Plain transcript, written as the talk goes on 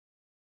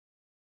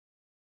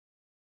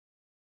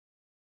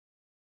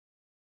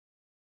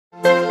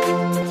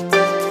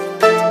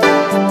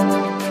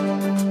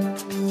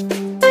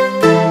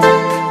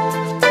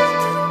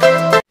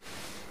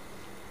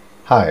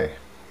Hi,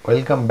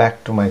 welcome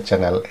back to my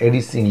channel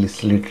Edis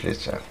English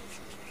Literature.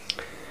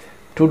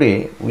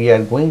 Today we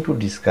are going to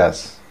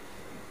discuss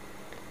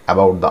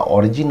about the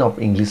origin of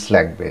English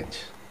language.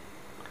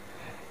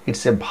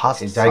 It's a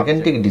vast,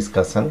 gigantic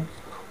discussion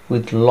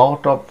with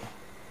lot of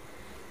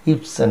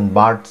ifs and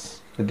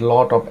buts, with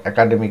lot of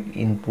academic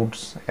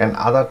inputs and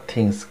other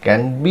things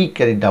can be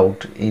carried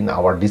out in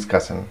our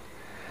discussion.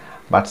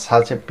 But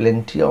such a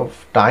plenty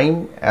of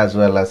time as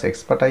well as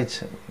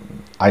expertise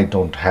I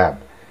don't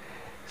have.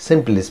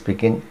 Simply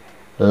speaking,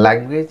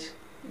 language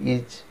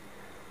is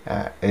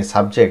a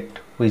subject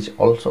which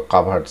also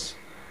covers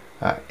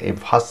a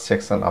vast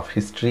section of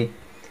history,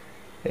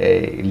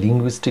 a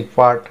linguistic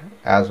part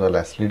as well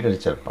as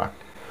literature part.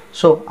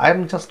 So I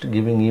am just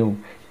giving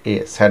you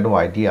a shadow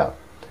idea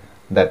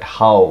that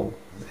how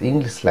the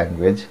English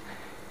language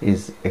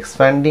is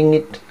expanding,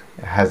 it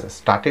has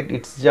started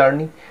its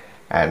journey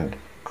and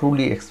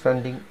truly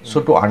expanding.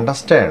 So to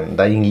understand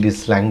the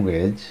English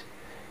language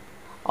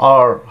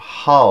or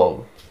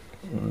how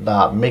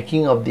the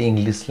making of the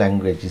English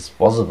language is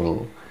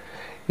possible,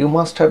 you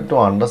must have to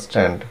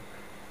understand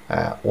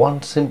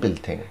one simple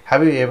thing.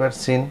 Have you ever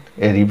seen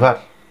a river?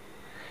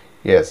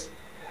 Yes,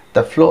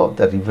 the flow of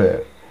the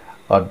river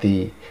or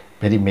the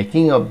very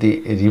making of the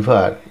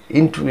river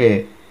into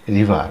a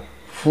river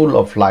full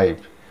of life,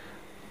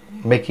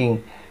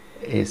 making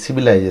a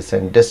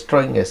civilization,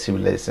 destroying a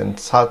civilization,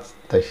 such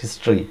the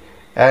history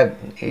and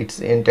its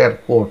entire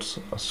course,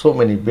 so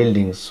many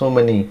buildings, so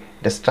many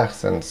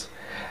destructions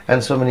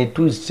and so many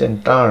twists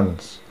and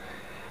turns.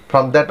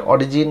 From that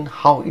origin,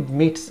 how it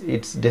meets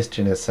its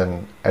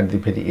destination at the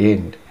very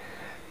end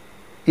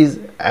is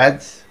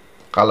as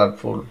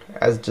colorful,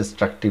 as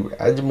destructive,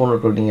 as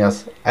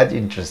monotonous, as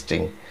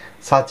interesting.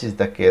 Such is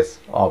the case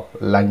of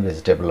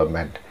language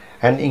development,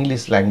 and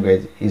English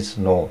language is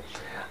no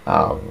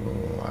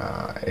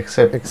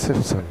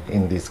exception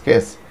in this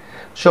case.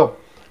 So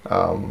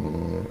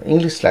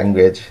English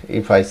language,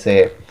 if I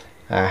say,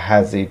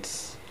 has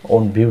its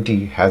own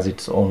beauty, has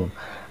its own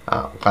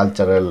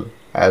cultural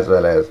as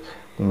well as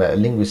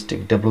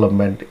linguistic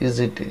development.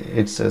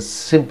 It's a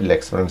simple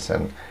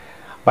expression,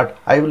 but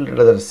I will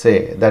rather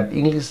say that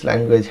English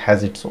language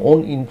has its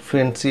own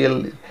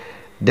influential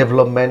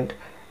development,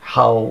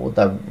 how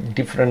the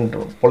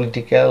different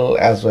political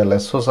as well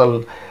as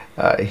social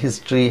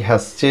history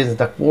has changed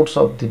the course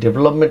of the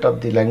development of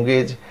the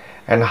language,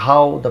 and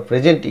how the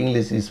present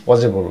English is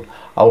possible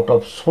out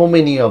of so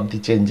many of the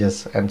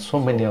changes and so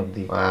many of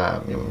the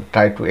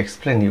try to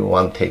explain you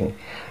one thing,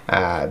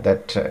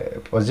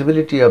 that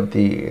possibility of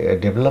the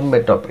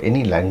development of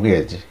any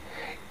language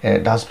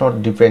does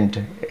not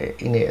depend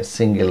in a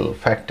single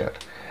factor.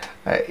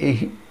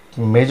 A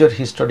major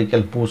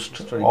historical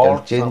boost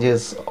or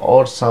changes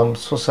or some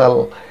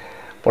social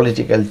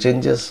political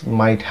changes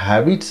might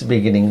have its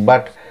beginning,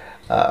 but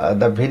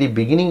the very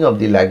beginning of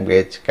the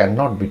language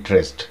cannot be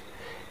traced.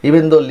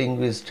 Even though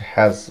linguist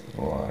has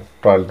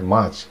toiled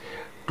much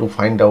to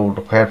find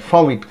out where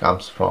from it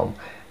comes from,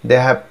 they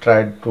have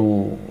tried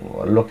to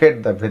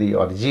locate the very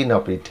origin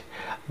of it,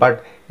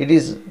 but it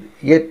is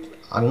yet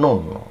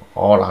unknown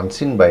or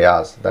unseen by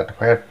us that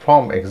where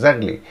from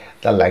exactly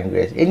the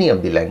language, any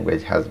of the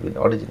language, has been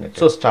originated.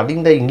 So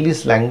studying the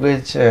English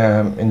language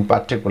in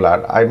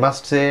particular, I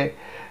must say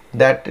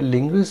that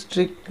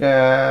linguistic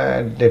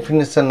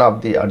definition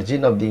of the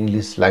origin of the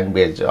English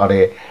language, or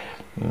a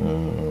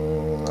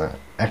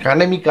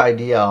academic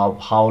idea of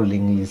how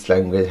English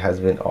language has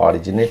been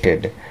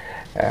originated,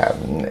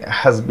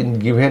 has been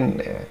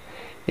given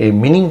a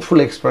meaningful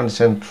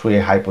explanation through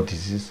a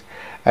hypothesis,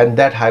 and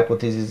that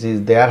hypothesis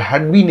is there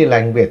had been a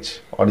language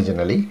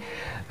originally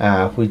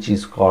which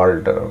is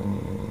called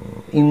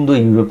Indo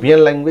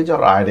European language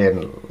or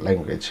Aryan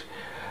language.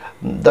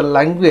 The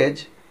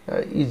language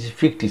is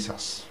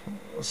fictitious.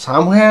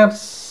 Somewhere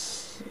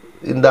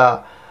in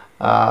the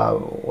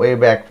way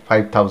back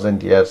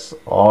 5,000 years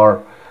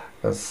or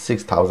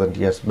 6,000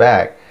 years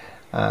back,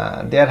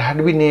 there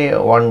had been a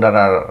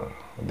wanderer,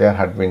 there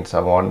had been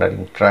some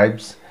wandering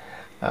tribes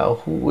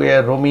who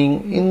were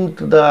roaming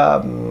into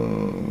the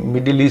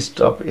Middle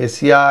East of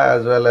Asia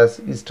as well as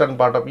eastern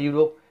part of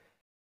Europe.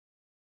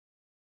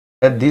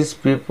 These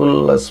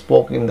people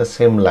spoke in the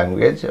same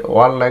language,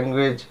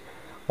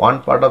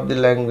 one part of the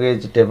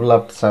language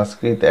developed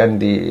Sanskrit and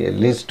the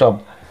list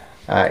of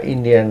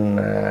Indian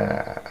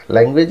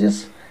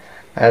languages,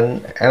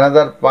 and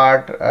another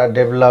part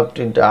developed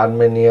into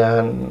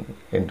Armenian,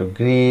 into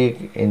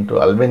Greek, into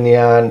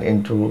Albanian,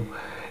 into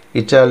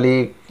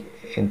Italic,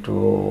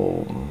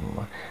 into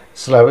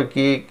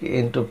Slavic,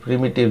 into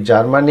primitive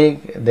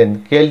Germanic,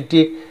 then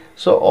Celtic.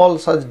 So all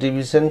such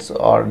divisions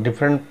or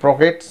different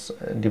pockets,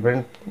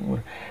 different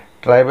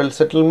tribal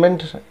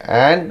settlement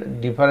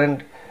and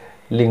different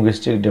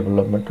linguistic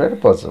development were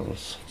possible.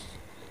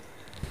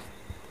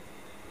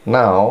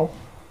 Now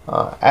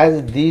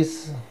as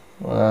these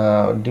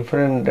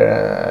different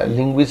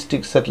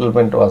linguistic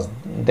settlement was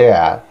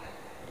there,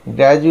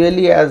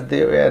 gradually as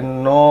there were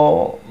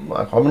no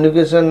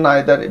communication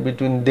either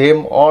between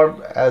them or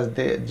as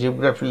they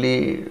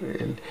geographically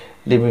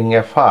living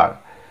afar,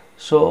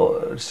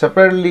 So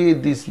separately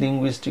this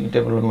linguistic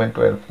development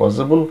were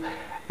possible,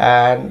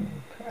 and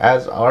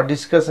as our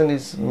discussion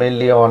is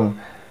mainly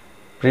on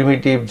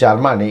primitive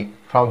Germanic,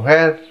 from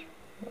where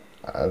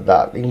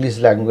the English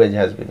language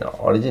has been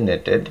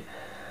originated,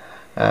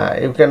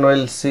 you can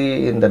well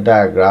see in the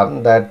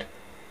diagram that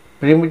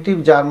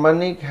primitive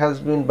Germanic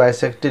has been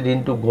bisected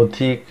into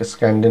Gothic,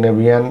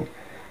 Scandinavian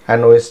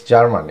and West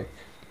Germanic.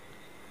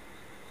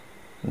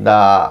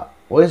 The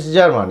West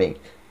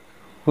Germanic,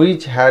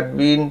 which had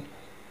been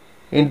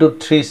into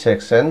three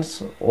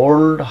sections,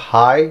 Old,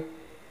 High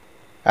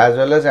as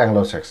well as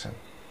Anglo-Saxon.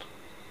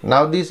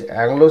 Now this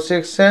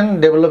Anglo-Saxon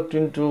developed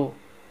into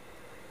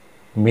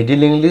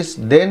Middle English,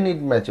 then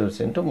it matures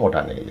into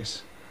Modern English.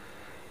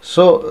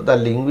 So the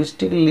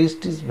linguistic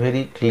list is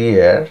very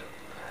clear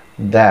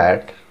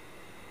that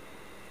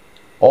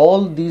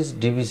all these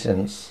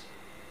divisions,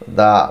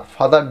 the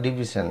further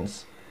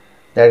divisions,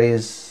 that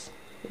is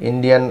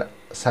Indian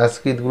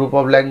Sanskrit group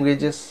of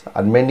languages,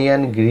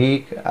 Armenian,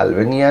 Greek,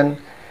 Albanian,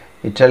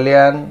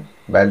 Italian,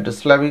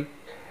 Balto-Slavic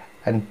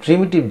and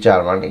primitive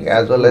Germanic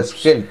as well as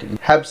Celtic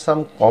have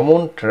some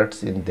common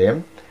traits in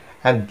them,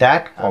 and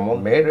that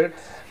common made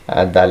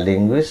the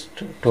linguist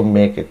to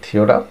make a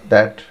theorem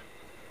that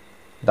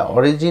the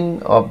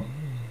origin of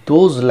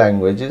those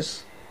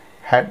languages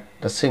had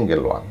the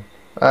single one,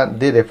 and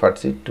they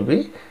referred it to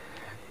be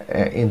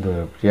Indo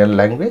European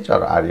language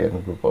or Aryan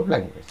group of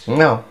language.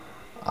 Now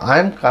I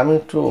am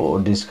coming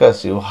to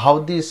discuss you how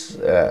this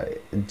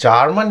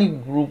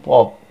Germanic group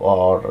of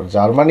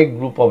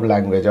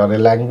language, or a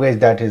language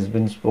that has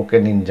been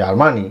spoken in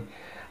Germany,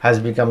 has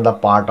become the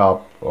part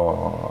of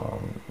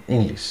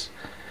English,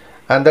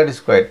 and that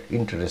is quite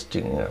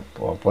interesting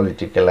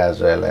political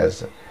as well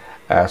as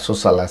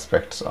social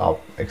aspects of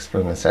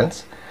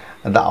explanations.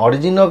 And the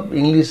origin of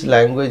English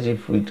language,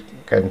 if we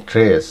can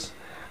trace,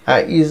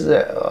 is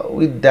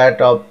with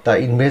that of the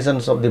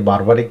invasions of the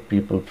barbaric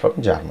people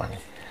from Germany.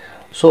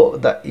 So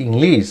the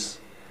English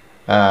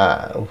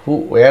who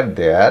were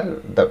there,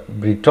 the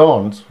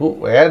Britons who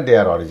were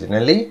there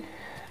originally,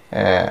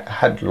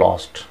 had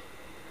lost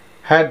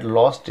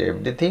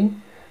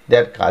everything,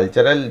 their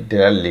cultural,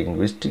 their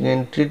linguistic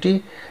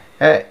entity.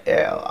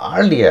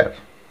 Earlier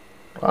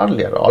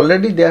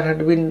already there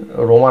had been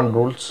Roman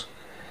rules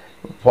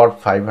for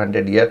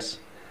 500 years.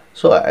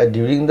 So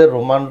during the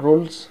Roman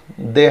rules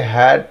they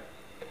had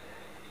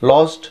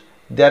lost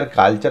their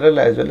cultural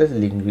as well as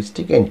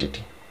linguistic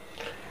entity,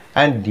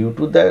 and due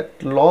to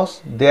that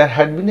loss there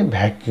had been a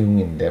vacuum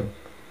in them.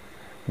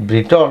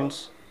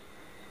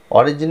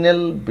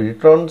 Original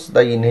Britons,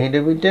 the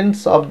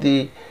inhabitants of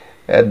the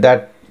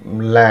that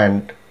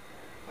land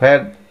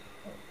where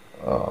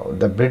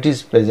the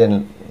British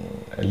peasant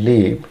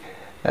lived,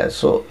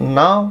 so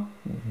now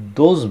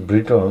those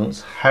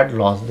Britons had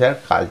lost their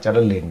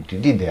cultural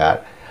entity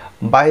there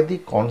by the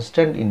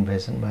constant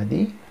invasion by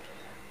the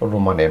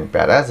Roman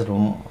Empire, as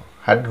Rome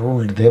had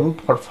ruled them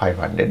for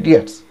 500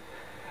 years.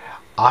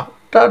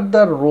 After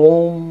the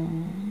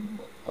Rome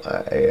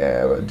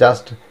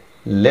just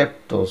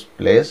left those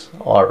place,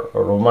 or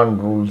Roman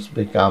rules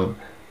become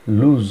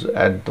loose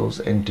at those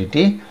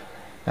entity,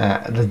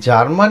 the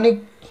Germanic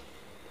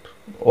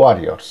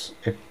warriors,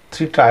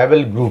 three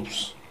tribal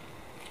groups,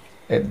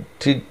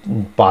 three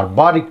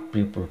barbaric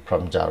people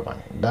from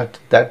Germany,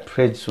 that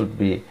phrase should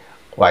be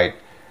quite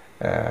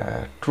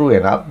true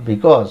enough,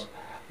 because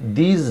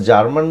these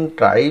German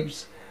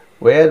tribes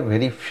were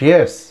very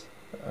fierce,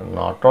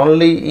 not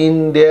only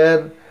in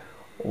their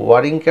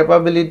warring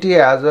capability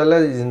as well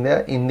as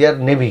in their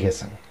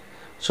navigation.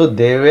 So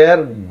they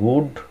were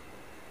good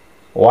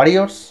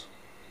warriors,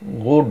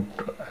 good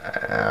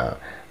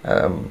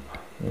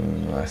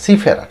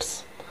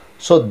seafarers.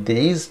 So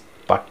these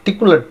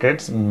particular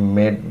traits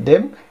made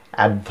them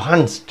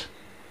advanced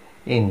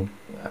in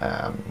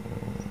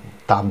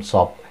terms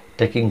of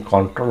taking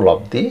control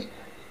of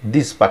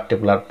this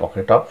particular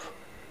pocket of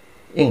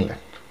England.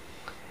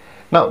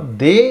 Now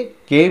they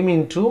came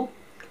into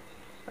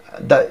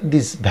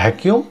this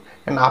vacuum,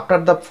 and after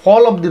the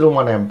fall of the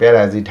Roman Empire,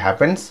 as it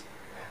happens,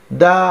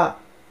 the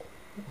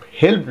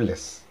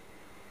helpless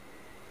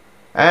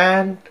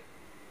and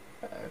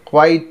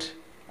quite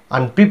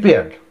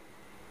unprepared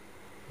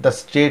the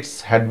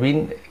states had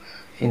been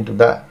into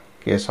the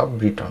case of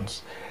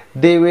Britons.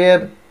 They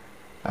were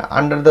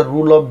under the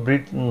rule of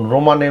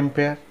Roman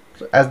Empire.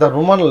 So as the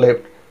Roman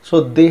left,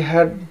 so they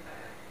had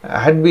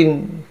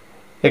been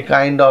a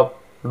kind of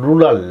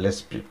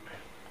rulerless people.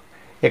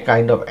 A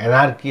kind of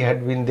anarchy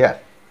had been there,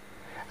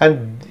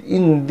 and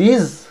in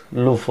these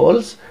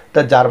loopholes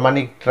the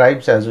Germanic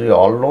tribes, as we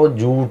all know,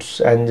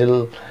 Jutes,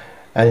 Angles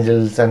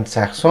and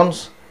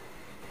Saxons,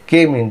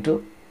 came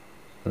into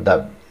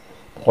the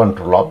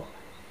control of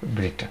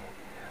Britain.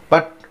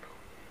 But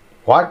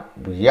what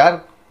we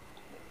are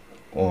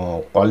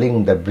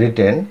calling the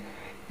Britain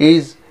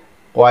is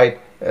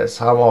quite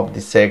some of the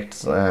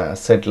sects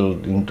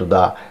settled into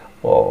the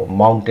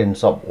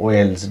mountains of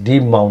Wales,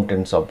 deep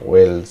mountains of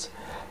Wales.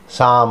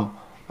 Some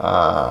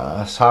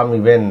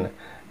even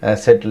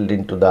settled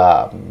into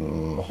the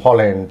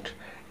Holland,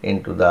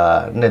 into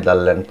the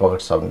Netherlands,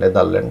 pockets of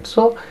Netherlands.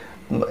 So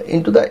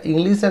into the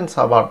English and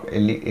suburb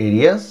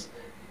areas,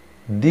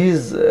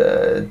 these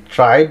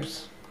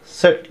tribes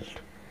settled,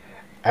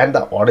 and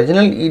the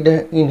original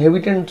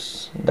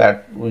inhabitants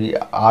that we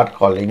are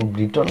calling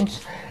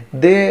Britons,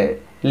 they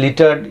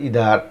littered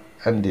hither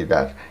and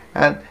thither,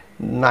 and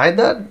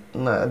neither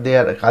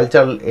their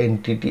cultural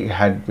entity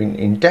had been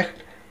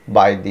intact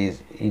by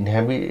these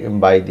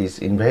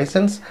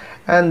invasions,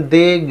 and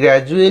they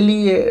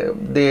gradually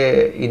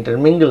they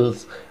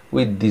intermingles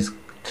with these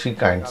three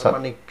kinds of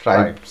Germanic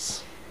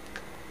tribes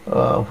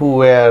who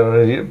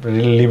were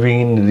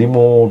living in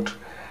remote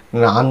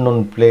and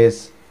unknown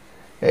place.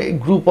 A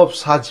group of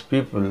such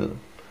people,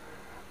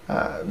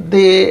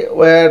 they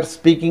were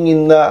speaking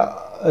in the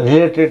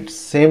related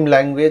same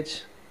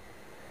language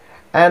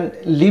and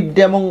lived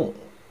among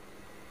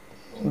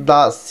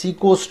the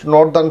seacoast,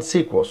 northern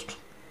seacoast,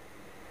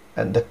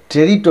 and the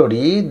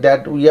territory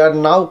that we are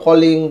now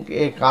calling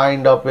a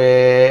kind of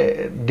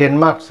a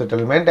Denmark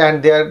settlement,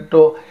 and they are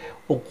to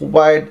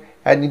occupied,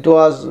 and it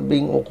was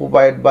being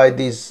occupied by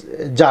this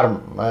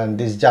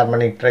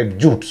Germanic tribe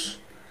Jutes.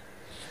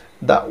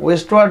 The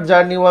westward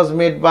journey was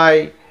made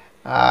by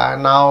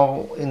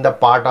now in the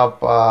part of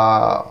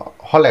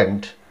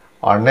Holland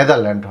or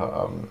Netherlands,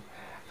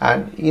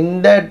 and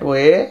in that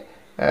way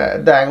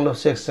the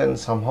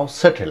Anglo-Saxons somehow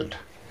settled.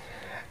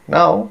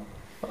 Now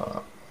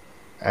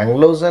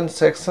Anglos and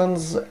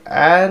Saxons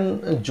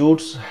and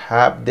Jutes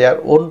have their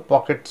own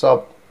pockets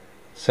of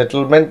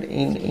settlement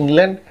in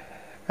England,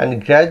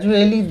 and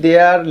gradually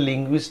their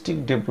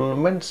linguistic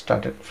development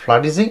started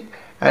flourishing,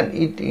 and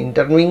it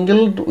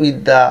intermingled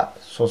with the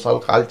social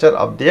culture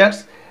of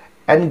theirs,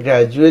 and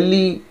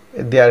gradually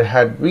there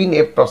had been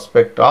a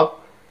prospect of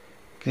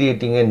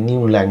creating a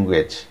new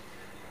language,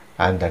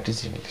 and that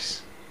is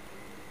English.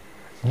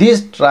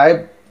 These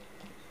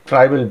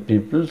tribal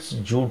peoples,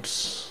 Jutes,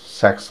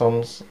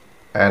 Saxons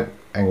and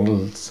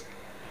Angles,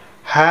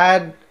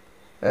 had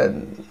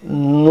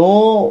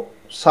no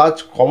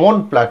such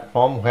common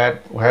platform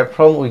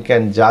wherefrom we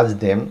can judge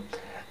them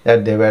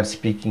that they were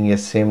speaking a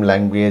same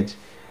language,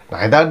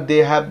 neither they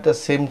have the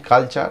same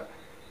culture,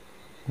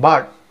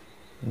 but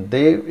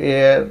they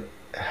were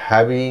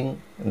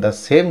having the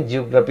same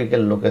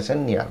geographical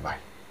location nearby.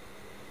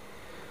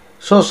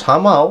 So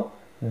somehow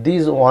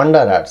these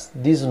wanderers,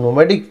 these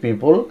nomadic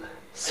people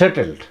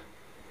settled.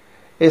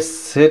 They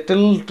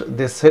settled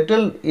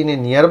in a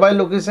nearby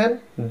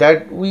location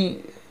that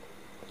we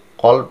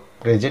call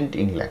present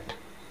England.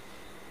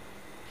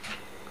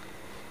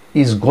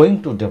 Is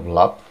going to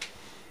develop,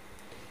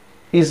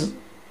 is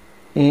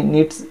in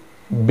its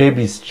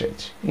baby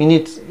stage, in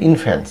its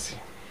infancy.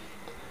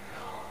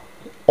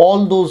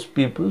 All those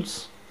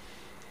peoples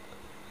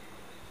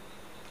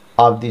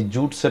of the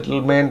Jute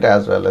settlement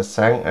as well as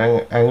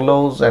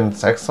Anglos and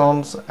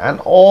Saxons,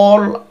 and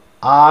all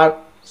are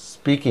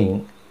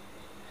speaking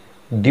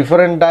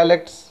different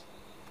dialects,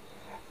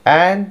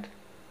 and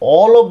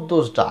all of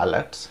those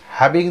dialects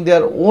having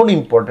their own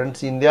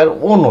importance in their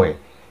own way,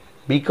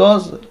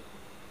 because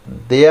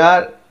they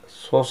are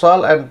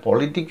social and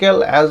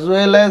political as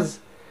well as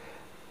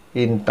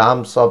in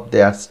terms of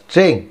their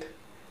strength.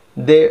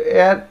 They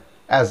are,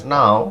 as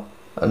now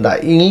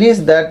the English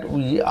that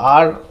we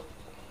are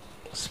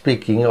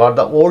speaking, or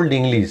the Old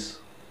English.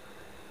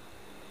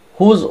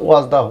 Whose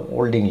was the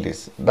Old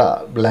English?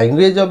 The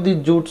language of the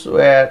Jutes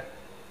were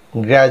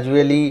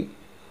gradually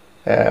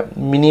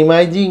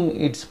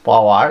minimizing its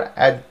power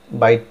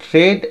by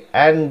trade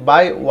and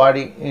by war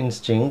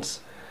instincts.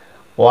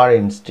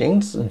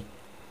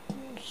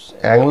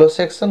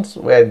 Anglo-Saxons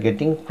were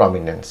getting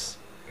prominence.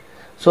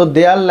 So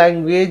their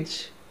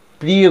language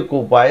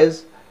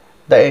preoccupies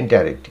the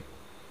entirety.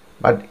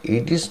 But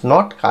it is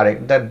not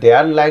correct that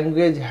their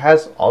language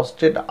has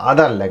ousted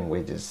other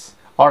languages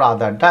or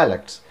other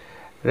dialects.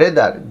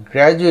 Rather,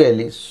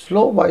 gradually,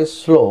 slow by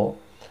slow,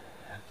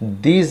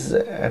 these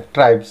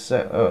tribes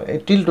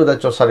till to the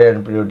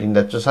Chaucerian period. In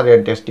the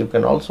Chaucerian text you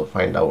can also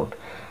find out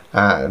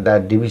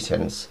the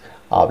divisions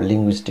of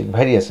linguistic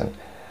variation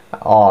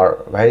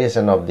or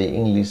variation of the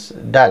English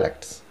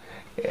dialects.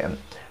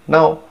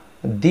 Now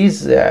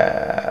these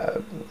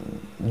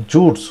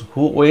Jutes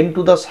who went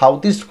to the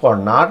southeast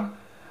corner,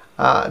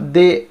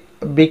 they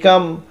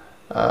become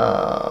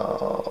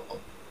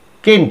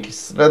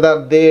Kentish.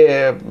 Rather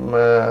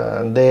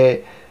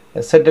they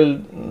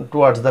settled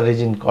towards the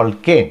region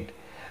called Kent.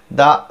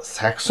 The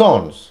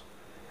Saxons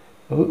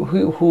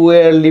who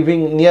were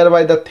living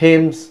nearby the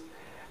Thames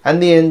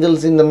and the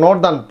Angles in the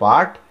northern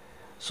part,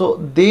 so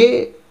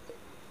they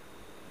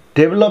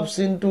develops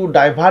into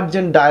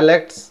divergent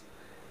dialects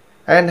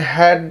and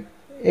had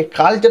a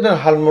cultural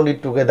harmony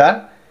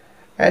together,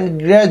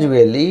 and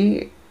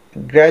gradually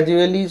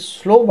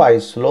slow by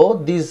slow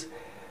these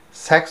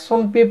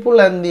Saxon people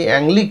and the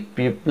Anglic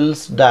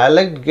people's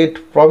dialect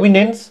get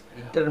prominence,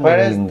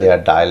 intermingling their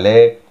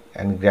dialect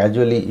and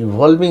gradually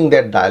evolving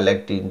their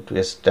dialect into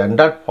a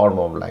standard form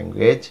of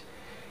language.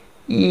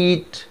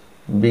 It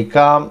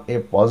become a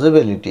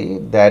possibility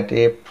that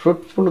a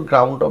fruitful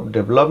ground of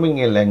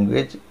developing a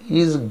language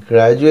is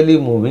gradually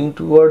moving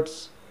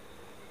towards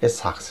a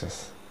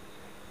success.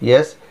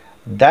 Yes,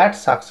 that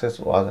success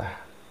was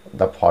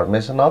the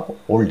formation of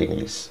Old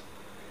English.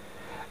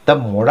 The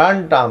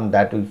modern term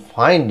that we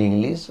find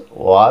English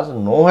was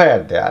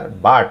nowhere there,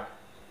 but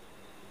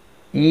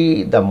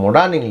the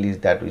modern English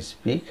that we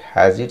speak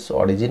has its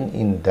origin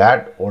in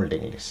that Old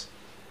English.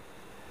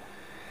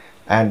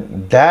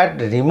 And that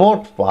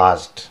remote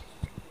past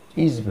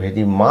is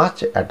very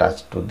much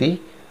attached to the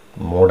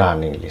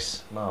modern English.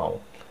 Now,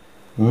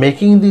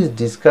 making this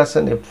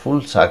discussion a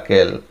full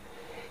circle,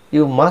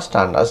 you must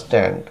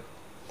understand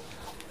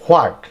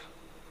what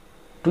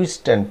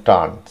twists and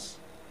turns,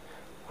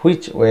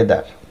 which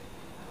weather,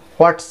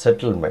 what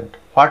settlement,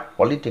 what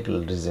political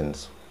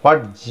reasons,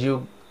 what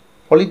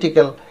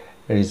geopolitical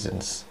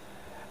reasons,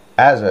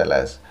 as well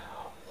as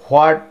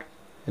what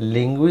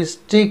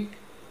linguistic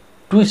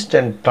twist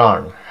and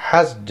turn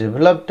has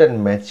developed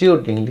and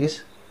matured English,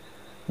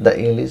 the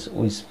English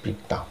we speak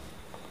now.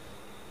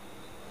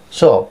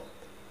 So,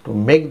 to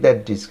make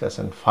that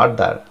discussion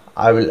further,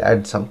 I will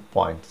add some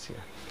points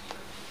here.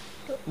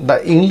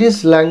 The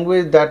English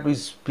language that we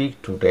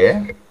speak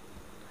today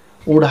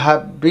would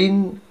have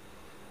been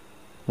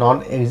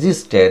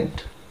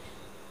non-existent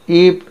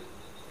if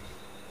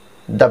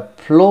the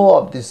flow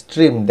of the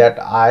stream that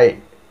I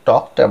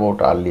talked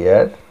about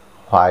earlier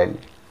while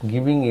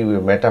giving you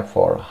a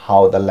metaphor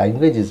how the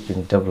language is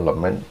being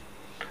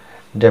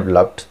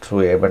developed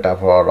through a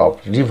metaphor of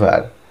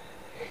river.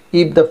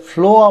 If the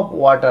flow of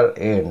water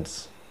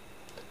ends,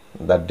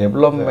 the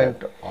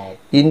development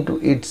into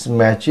its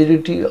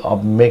maturity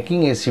of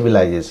making a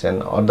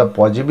civilization or the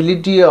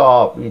possibility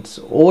of its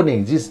own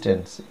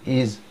existence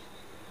is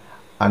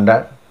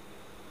under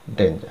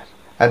danger,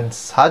 and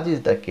such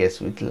is the case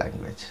with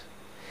language.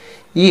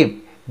 If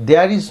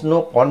there is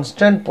no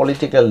constant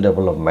political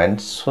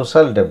development,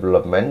 social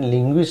development,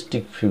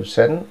 linguistic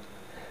fusion,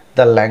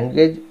 the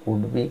language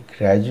would be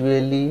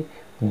gradually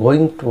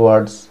going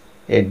towards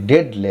a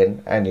dead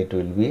lane, and it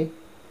will be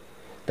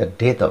the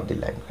death of the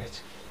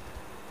language.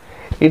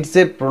 It's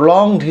a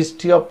prolonged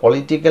history of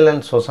political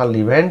and social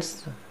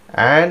events,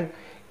 and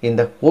in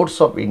the course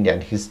of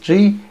Indian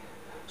history,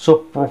 so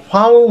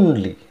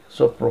profoundly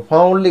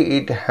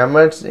it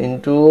hammers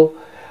into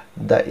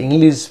the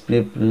English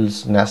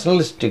people's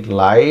nationalistic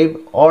life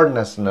or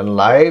national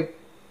life,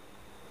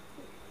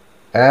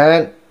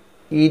 and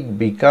it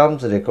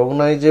becomes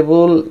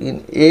recognizable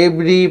in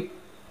every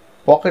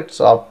pockets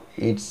of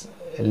its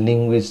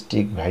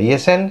linguistic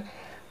variation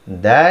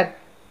that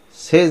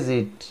says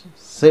it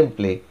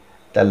simply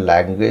the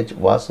language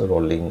was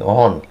rolling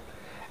on,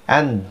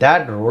 and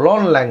that roll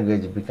on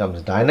language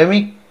becomes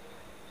dynamic,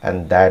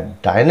 and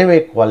that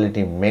dynamic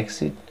quality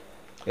makes it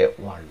a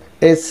word.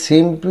 A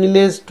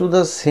simplest to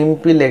the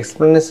simple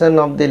explanation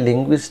of the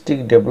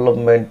linguistic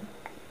development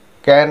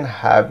can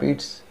have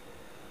its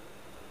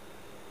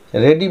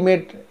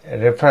ready-made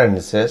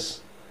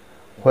references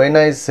when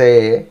I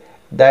say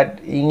that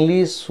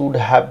English should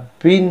have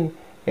been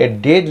a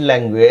dead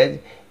language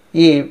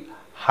if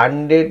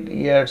 100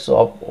 years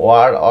of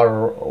war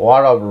or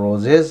War of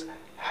Roses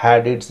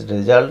had its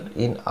result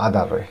in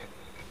other way.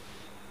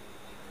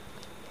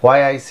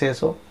 Why I say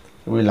so?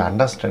 You will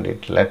understand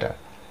it later.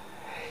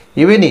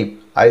 Even if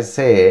I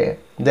say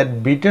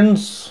that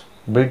Britons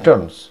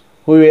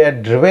who were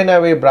driven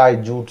away by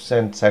Jutes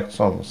and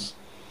Saxons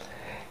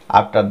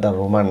after the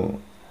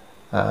Roman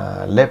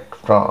left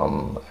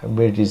from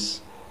British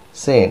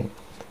scene,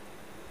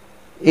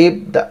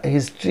 if the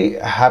history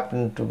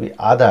happened to be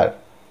other,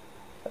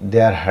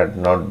 there had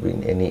not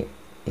been any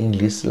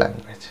English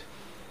language.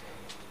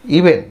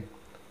 Even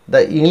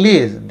the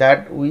English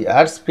that we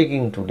are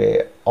speaking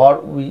today or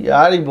we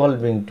are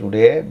evolving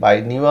today by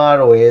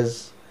newer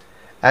ways,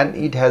 and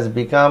it has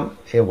become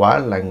a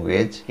world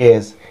language,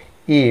 is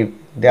if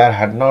there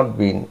had not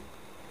been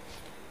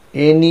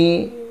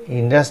any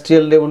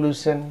industrial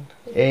revolution,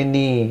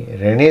 any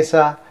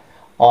renaissance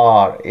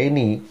or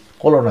any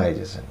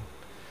colonization.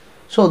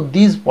 So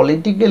these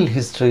political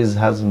histories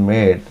has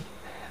made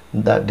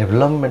the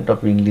development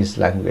of English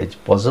language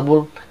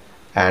possible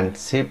and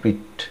shape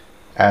it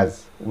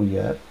as we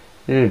are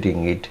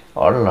reading it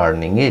or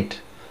learning it.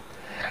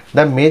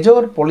 The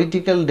major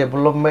political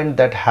development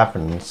that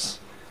happens,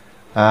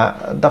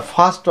 the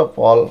first of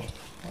all,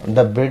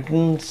 the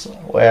Britons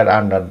were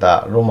under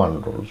the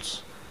Roman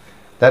rules.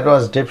 That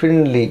was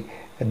definitely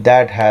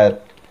that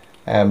had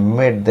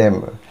made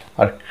them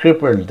or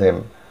crippled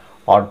them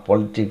or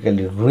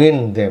politically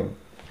ruined them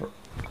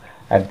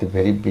at the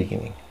very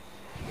beginning.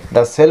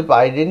 The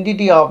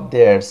self-identity of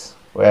theirs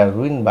were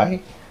ruined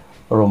by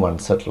Roman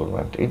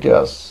settlement. It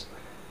was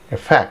a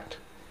fact.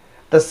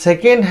 The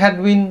second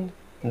had been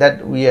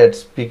that we are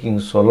speaking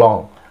so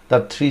long.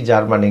 The three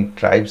Germanic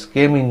tribes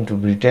came into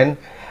Britain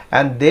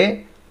and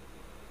they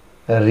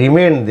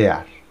remained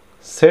there,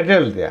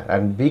 settled there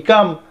and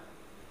become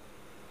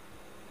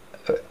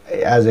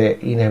as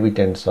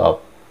inhabitants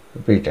of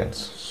Britain.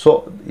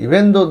 So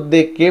even though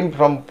they came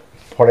from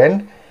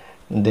foreign,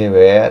 they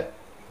were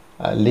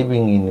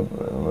living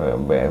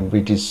in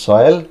British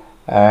soil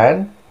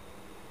and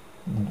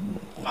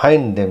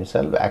find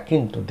themselves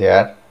akin to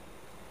their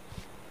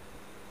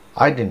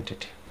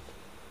identity.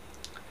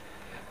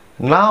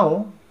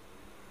 Now,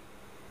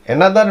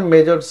 another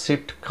major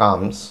shift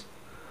comes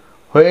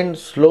when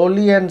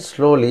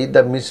slowly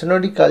the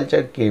missionary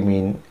culture came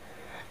in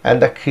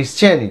and the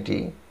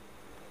Christianity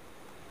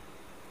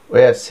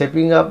were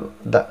shaping up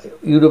the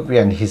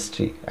European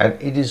history,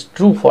 and it is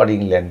true for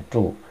England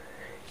too.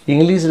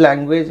 English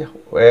language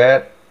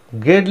were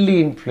greatly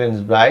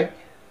influenced by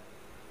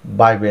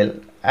Bible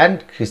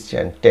and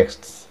Christian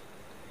texts.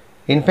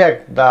 In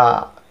fact,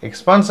 the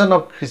expansion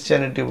of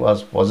Christianity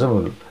was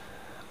possible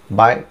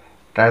by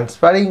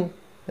transferring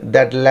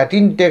that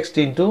Latin text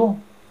into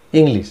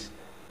English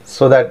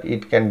so that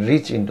it can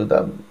reach into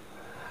the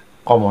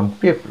common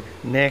people.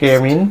 Next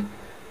Came in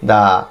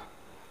the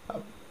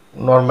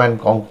Norman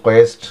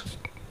Conquest,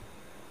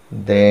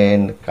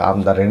 then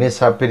come the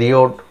Renaissance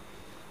period,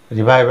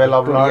 revival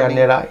of Victorian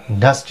era,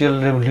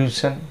 Industrial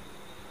Revolution.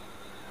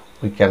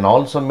 We can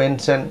also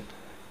mention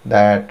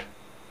that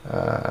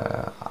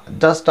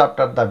just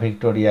after the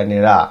Victorian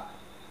era,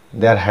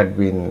 there had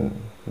been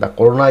the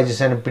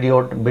colonization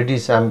period.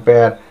 British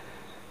Empire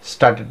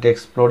started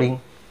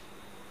exploring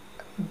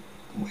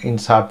in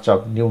search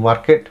of new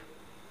market,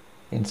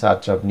 in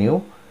search of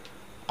new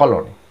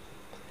colony.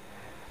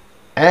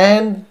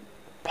 And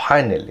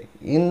finally,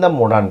 in the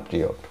modern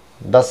period,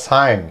 the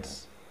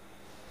science,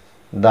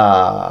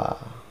 the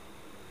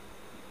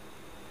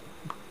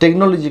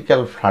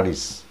technological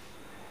flourish,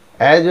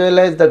 as well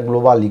as the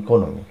global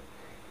economy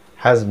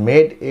has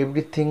made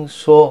everything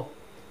so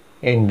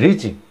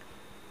enriching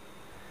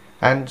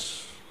and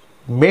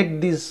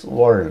made this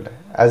world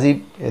as if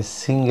a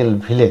single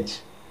village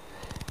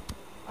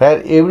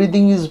where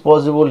everything is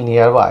possible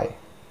nearby.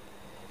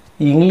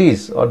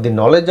 English, or the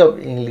knowledge of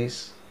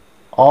English,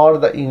 or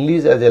the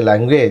English as a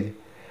language,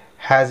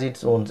 has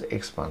its own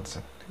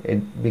expansion.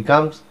 It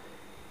becomes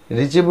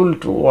reachable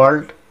to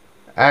world,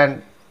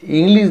 and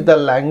English, the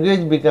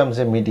language, becomes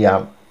a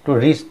medium to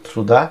reach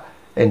through the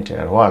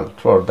entire world,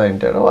 throughout the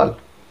entire world.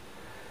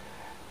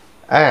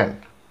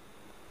 And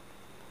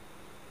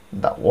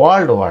the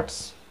world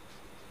words,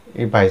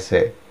 if I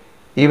say,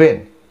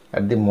 even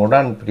at the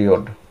modern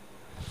period,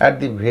 at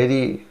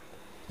the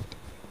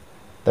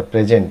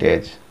present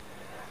age,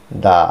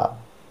 the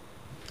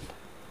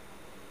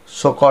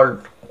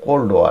so-called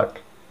Cold War,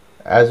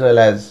 as well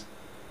as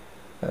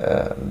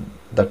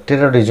the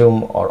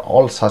terrorism, or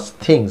all such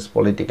things,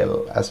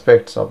 political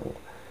aspects of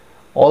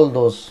all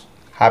those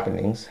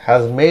happenings,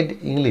 has made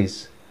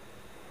English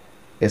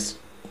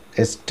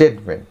a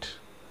statement,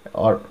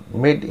 or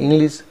made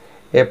English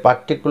a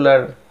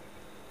particular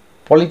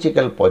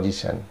political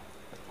position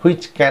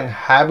which can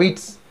have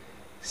its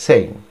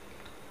saying.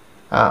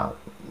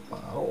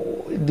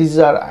 These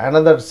are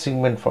another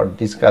segment for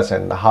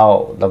discussion,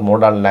 how the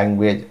modern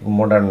language,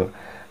 modern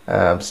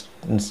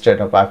state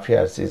of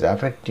affairs is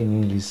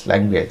affecting English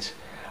language.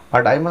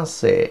 But I must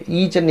say,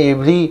 each and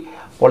every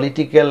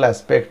political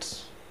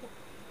aspects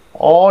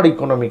or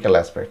economical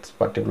aspects,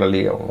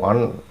 particularly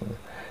one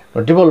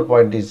notable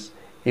point is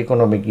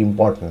economic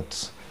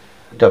importance.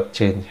 Of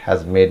change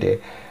has made a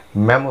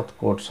mammoth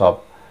course of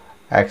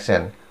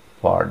action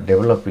for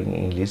developing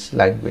English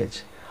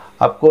language.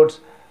 Of course,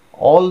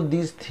 all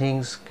these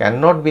things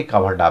cannot be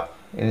covered up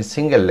in a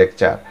single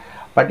lecture,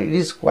 but it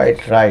is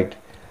quite right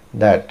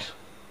that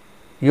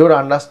your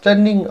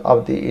understanding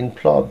of the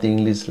inflow of the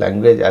English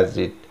language as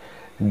it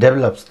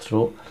develops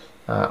through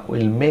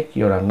will make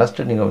your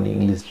understanding of the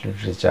English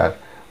literature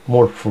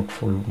more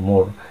fruitful,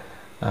 more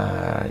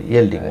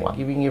yielding one.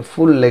 Giving a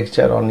full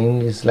lecture on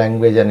English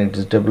language and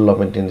its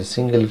development in a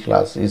single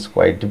class is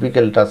quite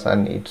difficult task,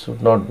 and it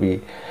should not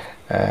be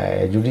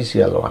a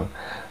judicial one.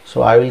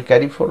 So I will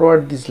carry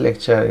forward this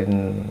lecture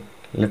in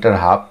later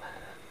half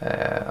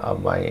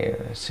of my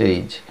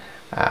series,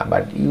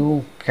 but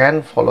you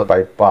can follow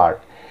by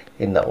part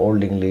in the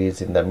Old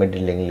English, in the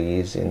Middle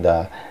English, in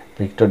the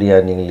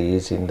Victorian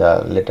English, in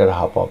the later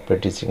half of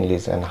British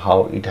English, and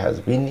how it has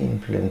been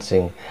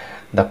influencing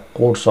the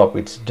course of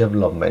its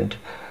development,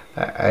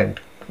 and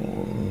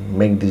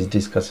make this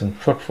discussion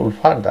fruitful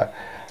further.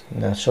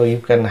 So you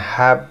can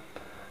have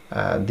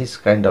this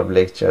kind of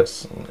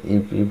lectures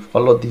if you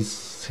follow this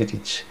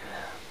series.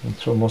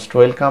 So most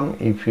welcome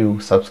if you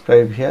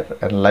subscribe here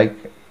and like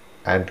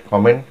and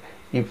comment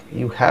if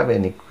you have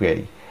any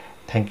query.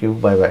 Thank you.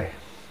 Bye bye.